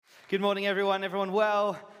Good morning, everyone. Everyone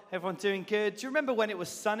well? Everyone doing good? Do you remember when it was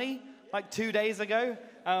sunny, like 2 days ago?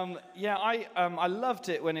 I loved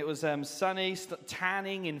it when it was sunny,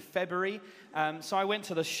 tanning in February. So I went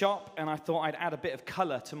to the shop and I thought I'd add a bit of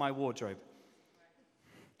color to my wardrobe.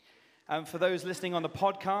 For those listening on the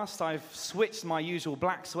podcast, I've switched my usual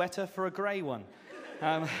black sweater for a grey one.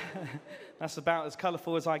 That's about as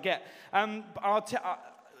colorful as I get.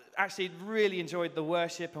 Actually really enjoyed the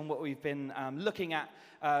worship and what we've been looking at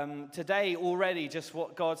today already, just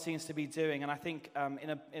what God seems to be doing. And I think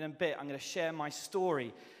in a bit I'm going to share my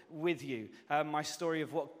story with you, my story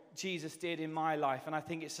of what Jesus did in my life, and I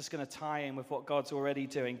think it's just going to tie in with what God's already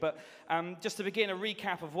doing. But just to begin, a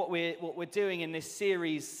recap of what we're doing in this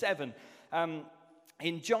series 7.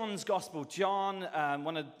 In John's Gospel, John,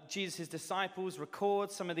 one of Jesus' disciples,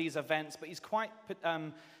 records some of these events, but he's quite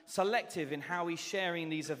selective in how he's sharing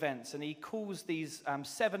these events, and he calls these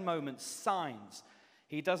 7 moments signs.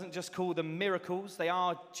 He doesn't just call them miracles. They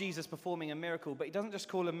are Jesus performing a miracle, but he doesn't just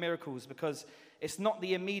call them miracles because it's not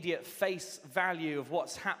the immediate face value of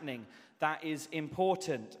what's happening that is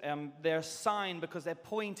important. They're a sign because they're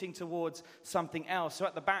pointing towards something else. So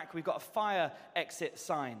at the back, we've got a fire exit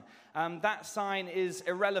sign. That sign is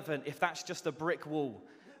irrelevant if that's just a brick wall,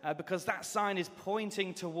 because that sign is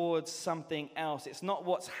pointing towards something else. It's not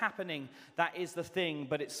what's happening that is the thing,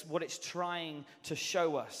 but it's what it's trying to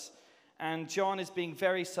show us. And John is being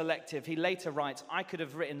very selective. He later writes, I could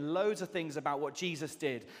have written loads of things about what Jesus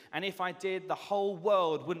did. And if I did, the whole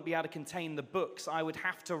world wouldn't be able to contain the books I would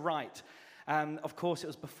have to write. Of course, it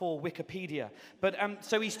was before Wikipedia. But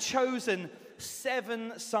so he's chosen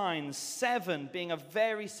 7 signs, 7 being a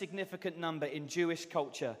very significant number in Jewish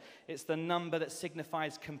culture. It's the number that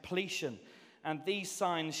signifies completion. And these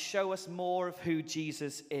signs show us more of who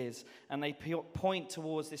Jesus is. And they point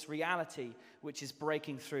towards this reality which is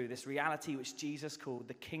breaking through, this reality which Jesus called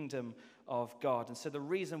the kingdom of God. And so the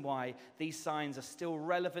reason why these signs are still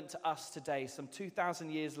relevant to us today, some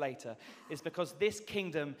 2,000 years later, is because this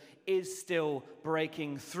kingdom is still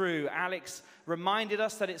breaking through. Alex reminded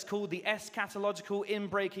us that it's called the eschatological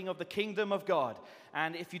inbreaking of the kingdom of God.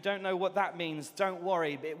 And if you don't know what that means, don't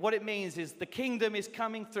worry. What it means is the kingdom is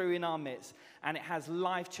coming through in our midst, and it has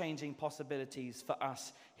life-changing possibilities for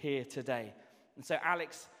us here today. And so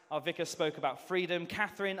Alex, our vicar, spoke about freedom.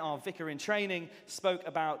 Catherine, our vicar in training, spoke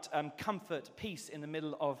about comfort, peace in the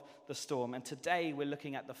middle of the storm. And today we're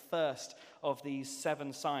looking at the first of these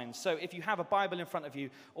 7 signs. So if you have a Bible in front of you,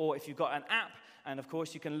 or if you've got an app, and of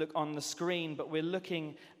course you can look on the screen, but we're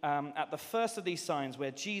looking at the first of these signs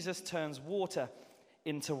where Jesus turns water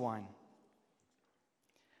into wine.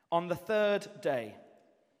 On the 3rd day,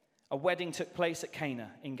 a wedding took place at Cana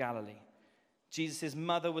in Galilee. Jesus'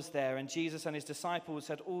 mother was there, and Jesus and his disciples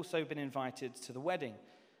had also been invited to the wedding.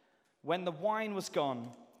 When the wine was gone,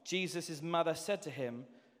 Jesus' mother said to him,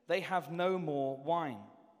 "They have no more wine."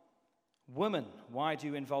 "Woman, why do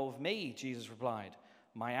you involve me?" Jesus replied.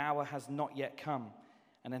 "My hour has not yet come."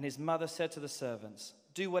 And then his mother said to the servants,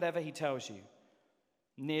 "Do whatever he tells you."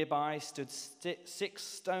 Nearby stood 6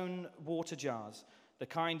 stone water jars, the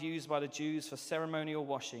kind used by the Jews for ceremonial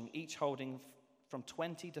washing, each holding from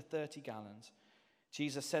 20 to 30 gallons.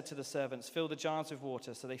 Jesus said to the servants, "Fill the jars with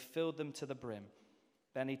water," so they filled them to the brim.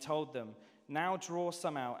 Then he told them, "Now draw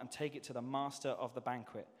some out and take it to the master of the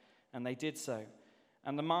banquet." And they did so.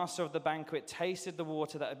 And the master of the banquet tasted the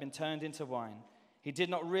water that had been turned into wine. He did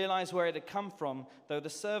not realize where it had come from, though the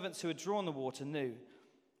servants who had drawn the water knew.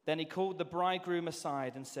 Then he called the bridegroom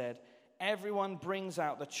aside and said, "Everyone brings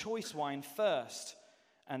out the choice wine first,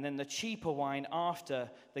 and then the cheaper wine after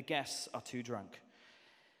the guests are too drunk.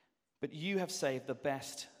 But you have saved the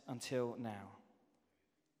best until now."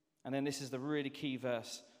 And then this is the really key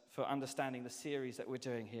verse for understanding the series that we're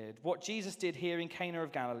doing here. What Jesus did here in Cana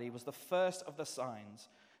of Galilee was the first of the signs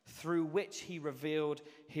through which he revealed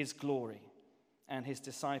his glory, and his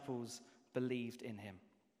disciples believed in him.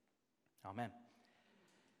 Amen.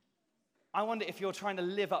 I wonder if you're trying to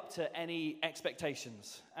live up to any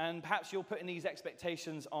expectations, and perhaps you're putting these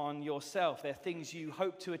expectations on yourself. They're things you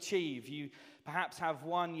hope to achieve. You perhaps have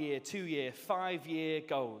 1 year, 2 year, 5-year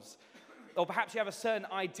goals. Or perhaps you have a certain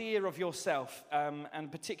idea of yourself, and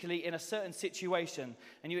particularly in a certain situation,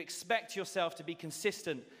 and you expect yourself to be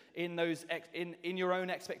consistent in your own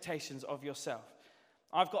expectations of yourself.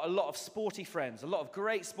 I've got a lot of sporty friends, a lot of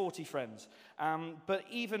great sporty friends. But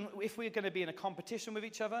even if we're going to be in a competition with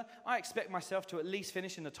each other, I expect myself to at least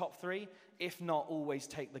finish in the top 3, if not always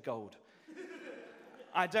take the gold.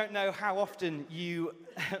 I don't know how often you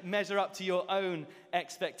measure up to your own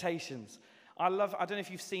expectations. I don't know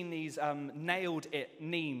if you've seen these nailed it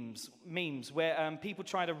memes where people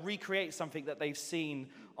try to recreate something that they've seen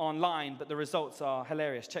online, but the results are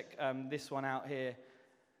hilarious. Check this one out here.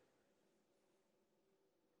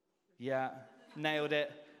 Yeah, nailed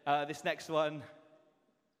it. This next one.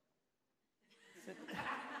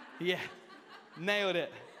 Yeah, nailed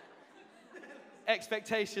it.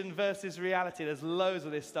 Expectation versus reality. There's loads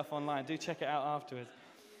of this stuff online. Do check it out afterwards.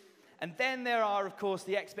 And then there are, of course,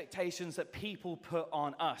 the expectations that people put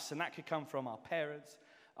on us. And that could come from our parents,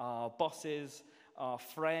 our bosses, our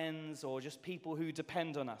friends, or just people who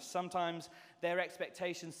depend on us. Sometimes their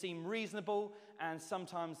expectations seem reasonable, and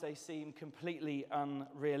sometimes they seem completely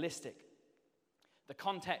unrealistic. The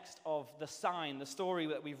context of the sign, the story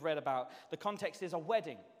that we've read about, the context is a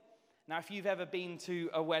wedding. Now, if you've ever been to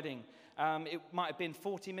a wedding, it might have been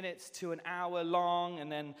 40 minutes to an hour long,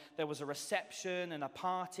 and then there was a reception and a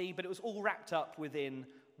party, but it was all wrapped up within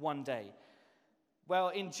one day. Well,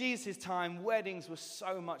 in Jesus' time, weddings were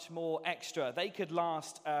so much more extra. They could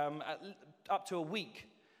last up to a week,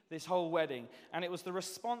 this whole wedding. And it was the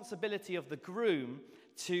responsibility of the groom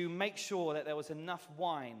to make sure that there was enough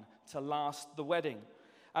wine to last the wedding.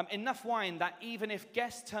 Enough wine that even if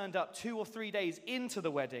guests turned up 2 or 3 days into the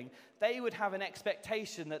wedding, they would have an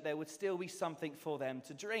expectation that there would still be something for them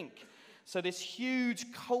to drink. So this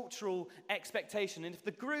huge cultural expectation. And if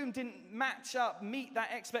the groom didn't meet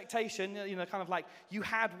that expectation, kind of like you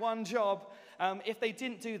had one job, if they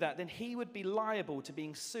didn't do that, then he would be liable to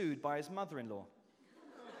being sued by his mother-in-law.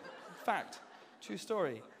 Fact, true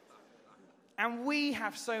story. And we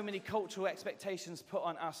have so many cultural expectations put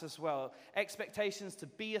on us as well. Expectations to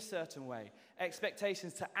be a certain way.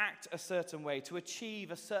 Expectations to act a certain way. To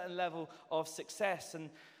achieve a certain level of success.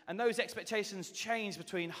 And those expectations change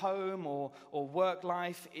between home or work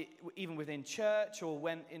life, even within church or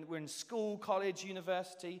when we're in school, college,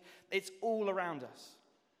 university. It's all around us.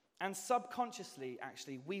 And subconsciously,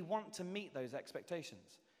 actually, we want to meet those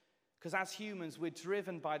expectations. Because as humans, we're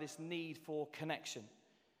driven by this need for connection.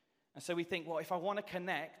 And so we think, well, if I want to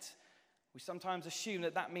connect, we sometimes assume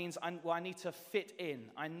that means I need to fit in.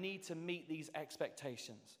 I need to meet these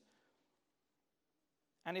expectations.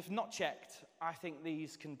 And if not checked, I think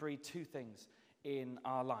these can breed two things in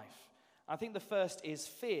our life. I think the first is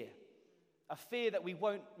fear. A fear that we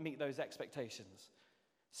won't meet those expectations.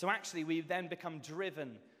 So actually, we then become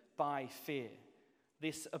driven by fear.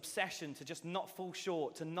 This obsession to just not fall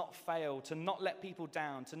short, to not fail, to not let people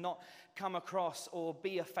down, to not come across or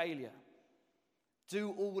be a failure.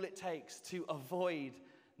 Do all it takes to avoid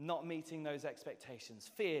not meeting those expectations.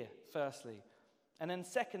 Fear, firstly. And then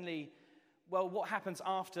secondly, well, what happens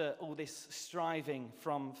after all this striving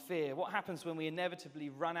from fear? What happens when we inevitably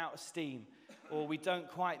run out of steam, or we don't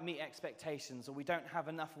quite meet expectations, or we don't have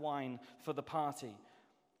enough wine for the party?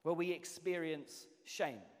 Well, we experience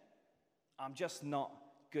shame. I'm just not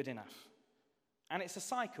good enough. And it's a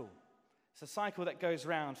cycle. It's a cycle that goes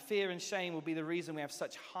round. Fear and shame will be the reason we have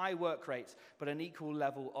such high work rates, but an equal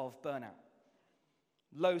level of burnout.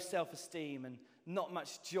 Low self-esteem and not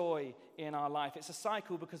much joy in our life. It's a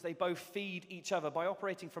cycle because they both feed each other. By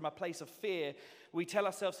operating from a place of fear, we tell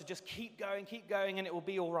ourselves to just keep going, and it will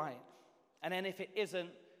be all right. And then if it isn't,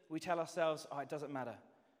 we tell ourselves, it doesn't matter.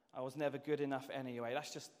 I was never good enough anyway.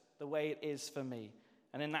 That's just the way it is for me.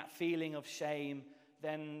 And then that feeling of shame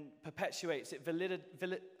then perpetuates, it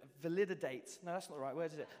validates. No, that's not the right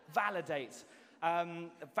word, is it? Validates.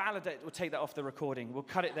 We'll take that off the recording. We'll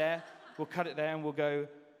cut it there. And we'll go,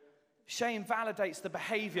 shame validates the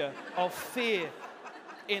behavior of fear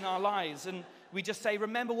in our lives. And we just say,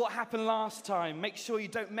 remember what happened last time. Make sure you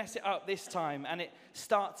don't mess it up this time. And it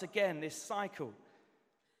starts again, this cycle.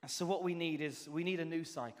 And so what we need a new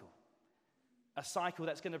cycle. A cycle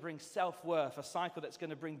that's going to bring self-worth, a cycle that's going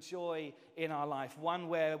to bring joy in our life, one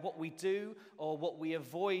where what we do or what we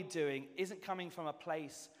avoid doing isn't coming from a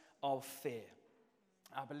place of fear.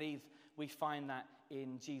 I believe we find that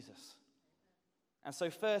in Jesus. And so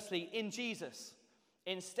firstly, in Jesus,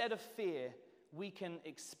 instead of fear, we can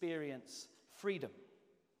experience freedom.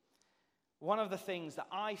 One of the things that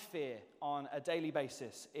I fear on a daily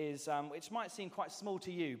basis is, which might seem quite small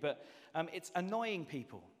to you, but it's annoying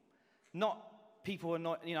people. Not people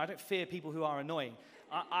annoying, I don't fear people who are annoying.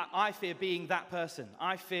 I fear being that person.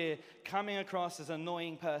 I fear coming across as an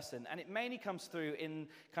annoying person. And it mainly comes through in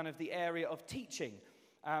kind of the area of teaching,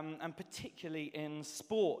 and particularly in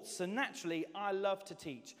sports. So naturally, I love to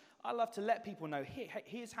teach. I love to let people know,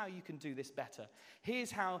 here's how you can do this better.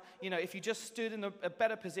 Here's how, if you just stood in a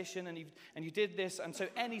better position and you did this. And so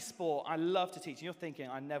any sport, I love to teach. And you're thinking,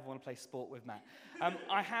 I never want to play sport with Matt.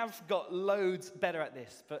 I have got loads better at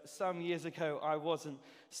this, but some years ago, I wasn't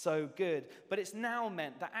so good. But it's now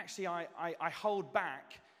meant that actually I hold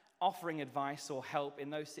back offering advice or help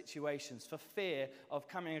in those situations for fear of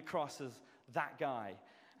coming across as that guy.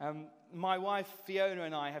 My wife, Fiona,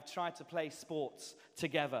 and I have tried to play sports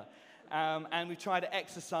together, and we've tried to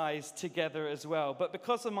exercise together as well. But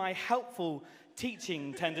because of my helpful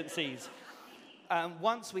teaching tendencies,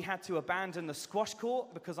 once we had to abandon the squash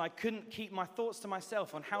court because I couldn't keep my thoughts to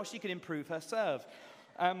myself on how she could improve her serve.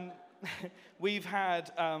 We've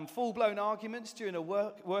had full-blown arguments during a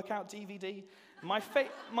workout DVD.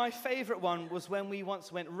 My favorite one was when we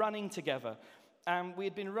once went running together. We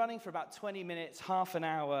had been running for about 20 minutes, half an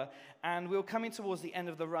hour, and we were coming towards the end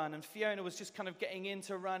of the run, and Fiona was just kind of getting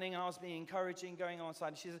into running, and I was being encouraging, going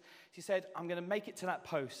alongside. She said, I'm going to make it to that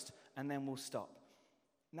post, and then we'll stop.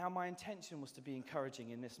 Now, my intention was to be encouraging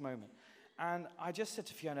in this moment. And I just said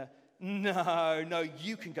to Fiona, no,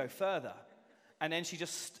 you can go further. And then she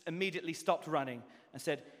just immediately stopped running and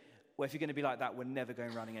said, well, if you're going to be like that, we're never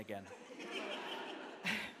going running again.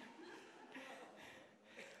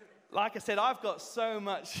 Like I said, I've got so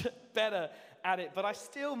much better at it, but I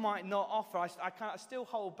still might not offer. I still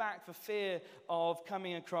hold back for fear of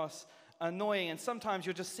coming across annoying. And sometimes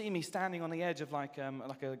you'll just see me standing on the edge of like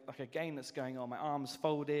a game that's going on. My arms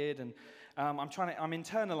folded, and I'm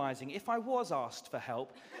internalizing. If I was asked for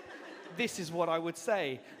help, this is what I would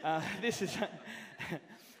say.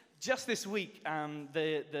 Just this week,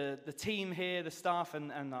 the team here, the staff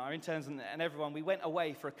and our interns and everyone, we went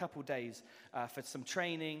away for a couple days for some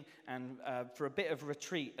training and for a bit of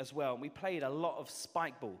retreat as well. We played a lot of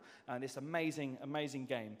spike ball, this amazing, amazing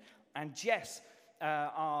game. And Jess,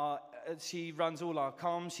 she runs all our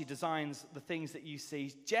comms. She designs the things that you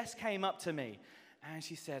see. Jess came up to me and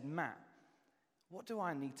she said, Matt, what do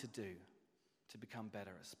I need to do to become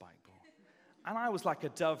better at spike ball? And I was like a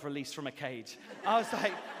dove released from a cage. I was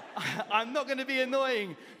like, I'm not going to be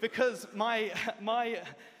annoying because my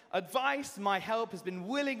advice, my help has been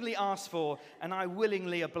willingly asked for, and I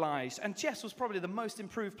willingly obliged. And Jess was probably the most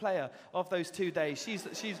improved player of those 2 days.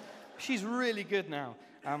 She's really good now.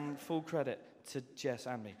 Full credit to Jess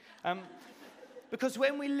and me. Because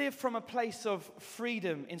when we live from a place of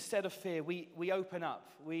freedom instead of fear, we open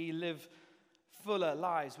up. We live fuller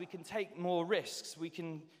lives. We can take more risks. We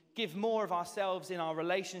can give more of ourselves in our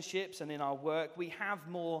relationships and in our work. We have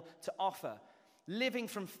more to offer. Living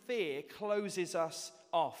from fear closes us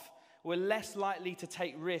off. We're less likely to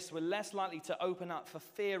take risks. We're less likely to open up for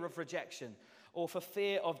fear of rejection or for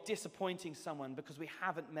fear of disappointing someone because we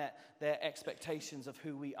haven't met their expectations of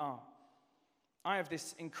who we are. I have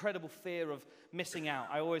this incredible fear of missing out.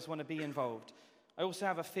 I always want to be involved. I also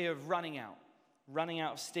have a fear of running out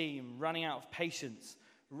of steam, running out of patience,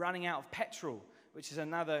 running out of petrol, which is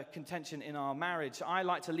another contention in our marriage. I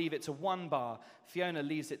like to leave it to 1 bar. Fiona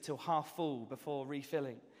leaves it till half full before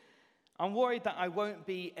refilling. I'm worried that I won't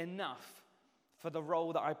be enough for the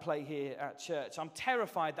role that I play here at church. I'm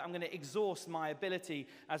terrified that I'm going to exhaust my ability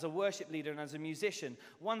as a worship leader and as a musician.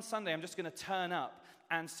 One Sunday, I'm just going to turn up,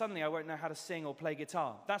 and suddenly I won't know how to sing or play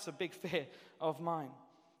guitar. That's a big fear of mine.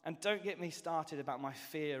 And don't get me started about my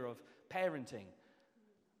fear of parenting.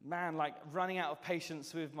 Man, like running out of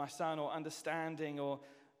patience with my son or understanding or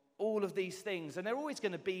all of these things. And they're always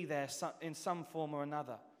going to be there in some form or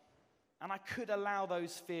another. And I could allow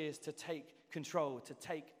those fears to take control, to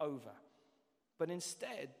take over. But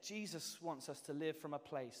instead, Jesus wants us to live from a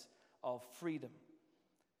place of freedom.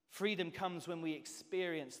 Freedom comes when we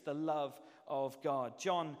experience the love of God.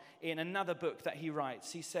 John, in another book that he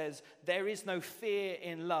writes, he says, there is no fear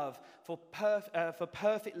in love, for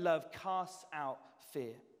perfect love casts out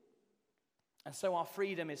fear. And so our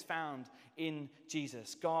freedom is found in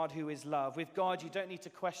Jesus, God who is love. With God, you don't need to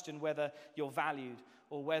question whether you're valued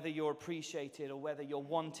or whether you're appreciated or whether you're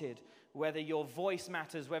wanted, whether your voice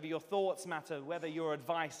matters, whether your thoughts matter, whether your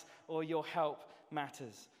advice or your help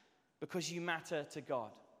matters. Because you matter to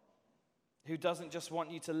God, who doesn't just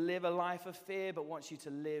want you to live a life of fear, but wants you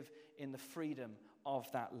to live in the freedom of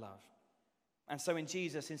that love. And so in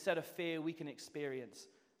Jesus, instead of fear, we can experience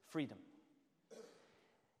freedom.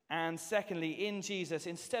 And secondly, in Jesus,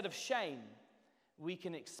 instead of shame, we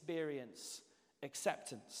can experience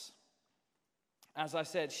acceptance. As I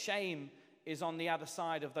said, shame is on the other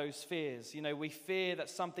side of those fears. You know, we fear that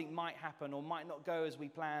something might happen or might not go as we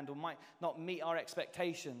planned or might not meet our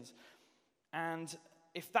expectations. And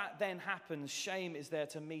if that then happens, shame is there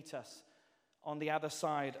to meet us on the other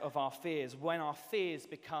side of our fears, when our fears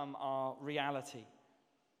become our reality.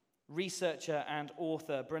 Researcher and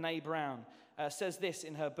author Brené Brown says this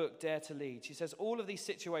in her book, Dare to Lead. She says, all of these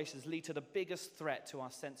situations lead to the biggest threat to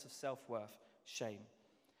our sense of self-worth, shame.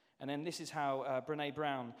 And then this is how Brené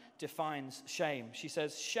Brown defines shame. She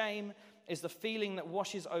says, shame is the feeling that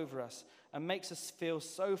washes over us and makes us feel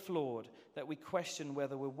so flawed that we question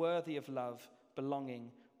whether we're worthy of love,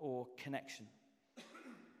 belonging, or connection.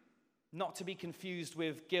 Not to be confused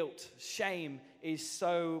with guilt. Shame is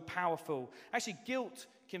so powerful. Actually, guilt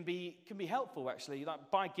can be helpful, actually. Like,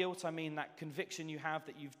 by guilt, I mean that conviction you have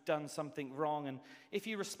that you've done something wrong. And if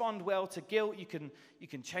you respond well to guilt, you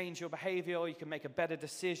can change your behavior, or you can make a better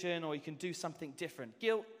decision, or you can do something different.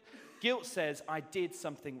 Guilt says, I did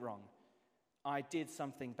something wrong. I did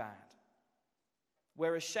something bad.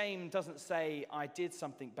 Whereas shame doesn't say, I did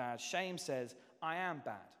something bad. Shame says, I am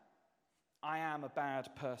bad. I am a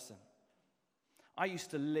bad person. I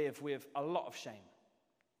used to live with a lot of shame.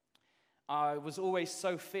 I was always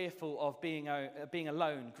so fearful of being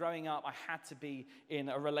alone. Growing up, I had to be in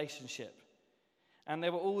a relationship. And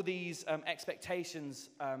there were all these expectations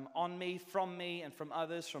on me, and from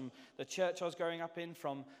others, from the church I was growing up in,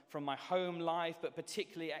 from my home life, but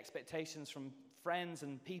particularly expectations from friends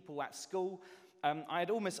and people at school.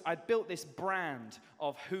 I'd built this brand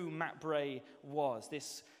of who Matt Bray was,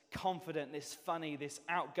 this confident, this funny, this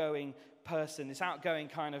outgoing person, this outgoing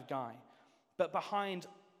kind of guy. But behind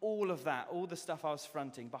all of that, all the stuff I was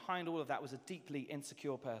fronting, behind all of that was a deeply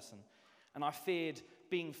insecure person. And I feared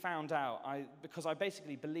being found out because I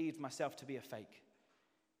basically believed myself to be a fake.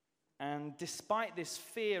 And despite this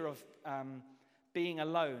fear of being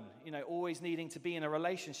alone, always needing to be in a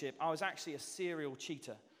relationship, I was actually a serial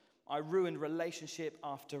cheater. I ruined relationship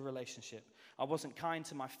after relationship. I wasn't kind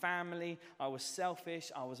to my family. I was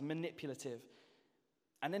selfish. I was manipulative.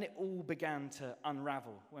 And then it all began to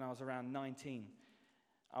unravel when I was around 19.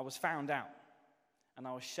 I was found out, and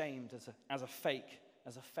I was shamed as a fake,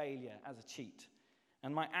 as a failure, as a cheat.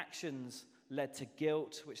 And my actions led to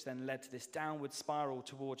guilt, which then led to this downward spiral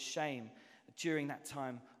towards shame during that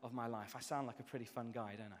time of my life. I sound like a pretty fun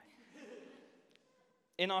guy, don't I?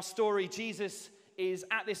 In our story, Jesus is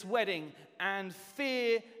at this wedding, and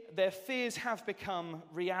their fears have become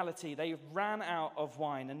reality. They ran out of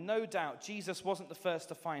wine, and no doubt Jesus wasn't the first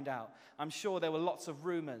to find out. I'm sure there were lots of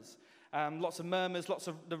rumors, lots of murmurs, lots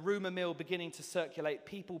of the rumor mill beginning to circulate,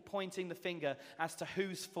 people pointing the finger as to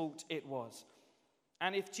whose fault it was.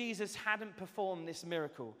 And if Jesus hadn't performed this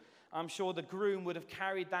miracle, I'm sure the groom would have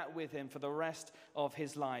carried that with him for the rest of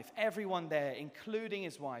his life. Everyone there, including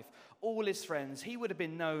his wife, all his friends, he would have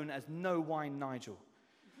been known as No Wine Nigel.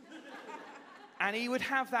 And he would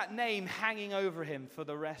have that name hanging over him for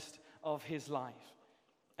the rest of his life.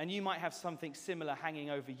 And you might have something similar hanging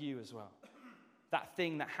over you as well. That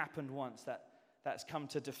thing that happened once that's come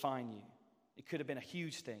to define you. It could have been a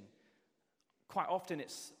huge thing. Quite often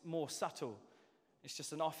it's more subtle. It's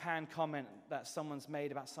just an offhand comment that someone's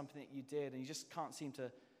made about something that you did, and you just can't seem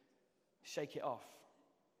to shake it off.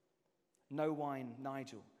 No Wine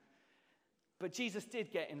Nigel. But Jesus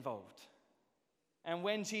did get involved. And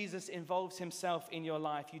when Jesus involves himself in your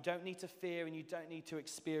life, you don't need to fear and you don't need to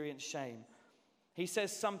experience shame. He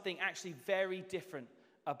says something actually very different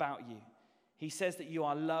about you. He says that you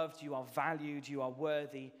are loved, you are valued, you are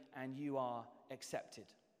worthy, and you are accepted.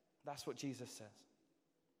 That's what Jesus says.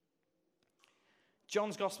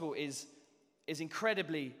 John's gospel is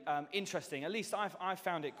incredibly interesting. At least I've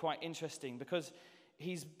found it quite interesting because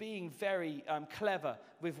he's being very clever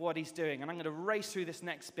with what he's doing. And I'm going to race through this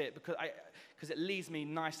next bit because it leads me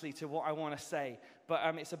nicely to what I want to say. But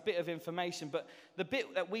it's a bit of information. But the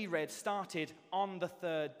bit that we read started on the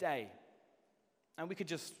third day. And we could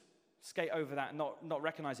just skate over that and not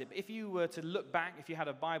recognize it. But if you were to look back, if you had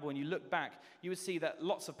a Bible and you look back, you would see that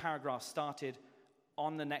lots of paragraphs started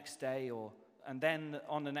on the next day and then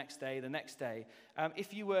on the next day, the next day.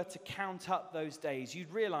 If you were to count up those days,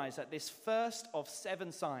 you'd realize that this first of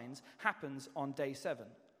 7 signs happens on day 7.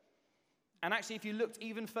 And actually, if you looked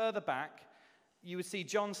even further back, you would see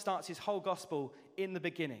John starts his whole gospel in the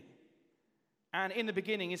beginning. And in the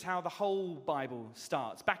beginning is how the whole Bible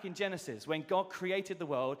starts. Back in Genesis, when God created the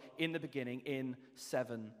world in the beginning in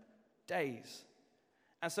 7 days.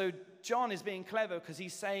 And so John is being clever because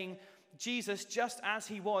he's saying, Jesus, just as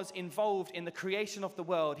he was involved in the creation of the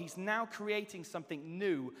world, he's now creating something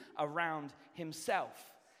new around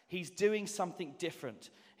himself. He's doing something different.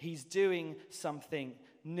 He's doing something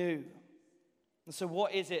new. And so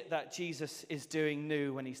what is it that Jesus is doing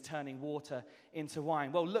new when he's turning water into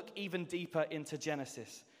wine? Well, look even deeper into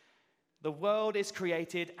Genesis. The world is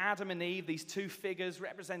created, Adam and Eve, these two figures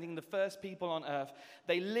representing the first people on earth.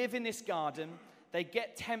 They live in this garden, they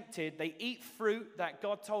get tempted, they eat fruit that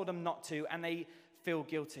God told them not to, and they feel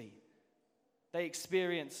guilty. They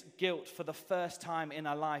experience guilt for the first time in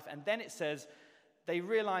their life. And then it says they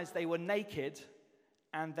realized they were naked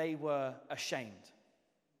and they were ashamed.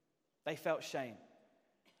 They felt shame.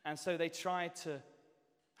 And so they tried to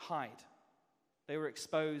hide. They were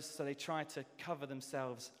exposed, so they tried to cover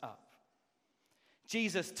themselves up.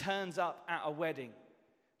 Jesus turns up at a wedding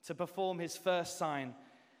to perform his first sign.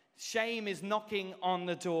 Shame is knocking on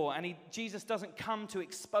the door, and Jesus doesn't come to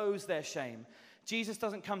expose their shame. Jesus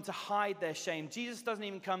doesn't come to hide their shame. Jesus doesn't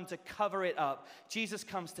even come to cover it up. Jesus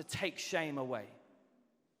comes to take shame away.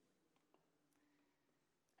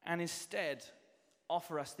 And instead,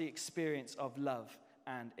 offer us the experience of love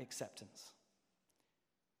and acceptance.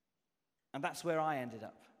 And that's where I ended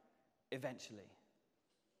up, eventually.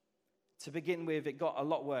 To begin with, it got a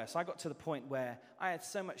lot worse. I got to the point where I had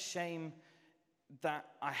so much shame that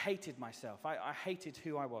I hated myself. I hated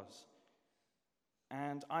who I was.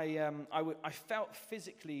 And I felt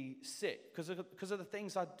physically sick because of the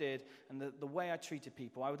things I did and the way I treated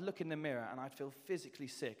people. I would look in the mirror and I'd feel physically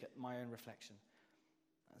sick at my own reflection.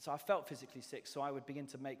 And so I felt physically sick, so I would begin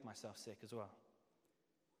to make myself sick as well.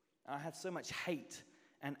 And I had so much hate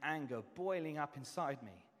and anger boiling up inside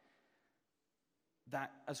me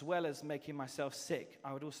that, as well as making myself sick,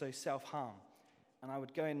 I would also self-harm. And I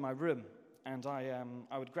would go in my room and I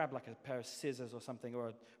would grab like a pair of scissors or something,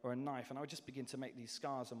 or a knife, and I would just begin to make these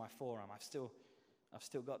scars on my forearm. I've still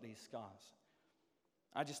got these scars.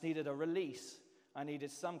 I just needed a release. I needed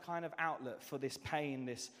some kind of outlet for this pain,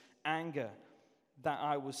 this anger that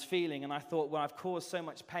I was feeling. And I thought, well, I've caused so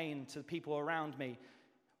much pain to the people around me,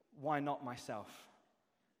 why not myself?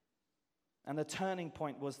 And the turning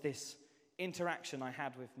point was this interaction I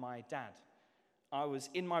had with my dad. I was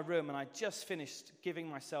in my room and I just finished giving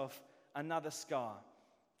myself another scar.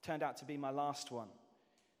 Turned out to be my last one.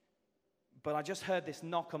 But I just heard this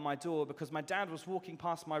knock on my door because my dad was walking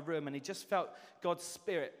past my room and he just felt God's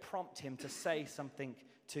Spirit prompt him to say something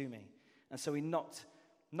to me. And so he knocked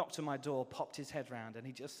on my door, popped his head round, and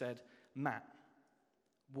he just said, "Matt,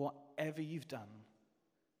 whatever you've done,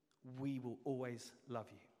 we will always love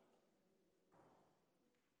you."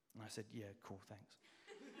 And I said, "Yeah, cool, thanks."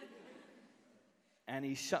 And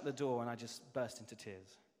he shut the door and I just burst into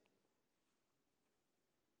tears.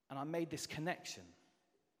 And I made this connection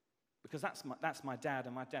because that's my dad,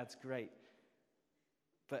 and my dad's great.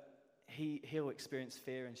 But he'll experience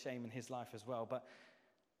fear and shame in his life as well. But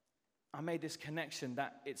I made this connection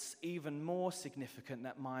that it's even more significant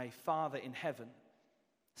that my Father in heaven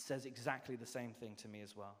says exactly the same thing to me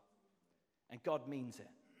as well. And God means it.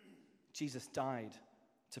 Jesus died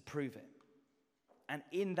to prove it. And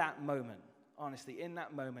in that moment, honestly, in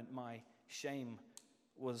that moment, my shame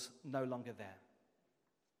was no longer there.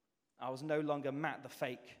 I was no longer Matt the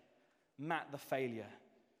fake, Matt the failure,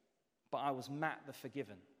 but I was Matt the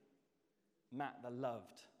forgiven, Matt the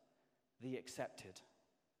loved, the accepted.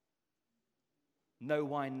 No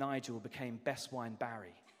wine Nigel became best wine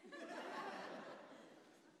Barry.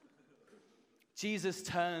 Jesus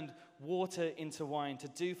turned water into wine to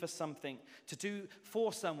do for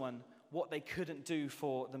someone what they couldn't do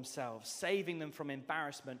for themselves, saving them from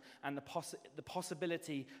embarrassment and the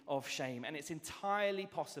possibility of shame. And it's entirely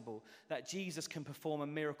possible that Jesus can perform a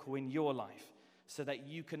miracle in your life so that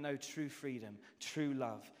you can know true freedom, true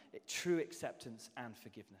love, true acceptance and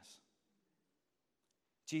forgiveness.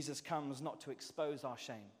 Jesus comes not to expose our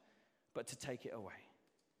shame, but to take it away.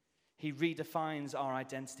 He redefines our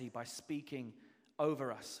identity by speaking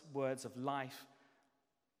over us words of life,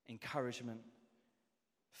 encouragement,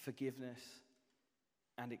 forgiveness,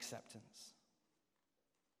 and acceptance.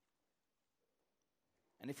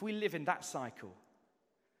 And if we live in that cycle,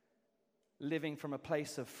 living from a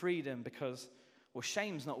place of freedom because, well,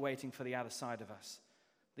 shame's not waiting for the other side of us.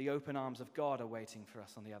 The open arms of God are waiting for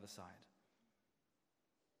us on the other side.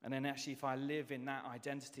 And then actually, if I live in that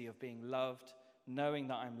identity of being loved, knowing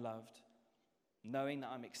that I'm loved, knowing that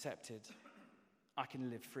I'm accepted, I can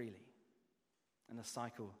live freely. And the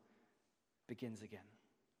cycle begins again.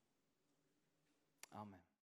 Amen.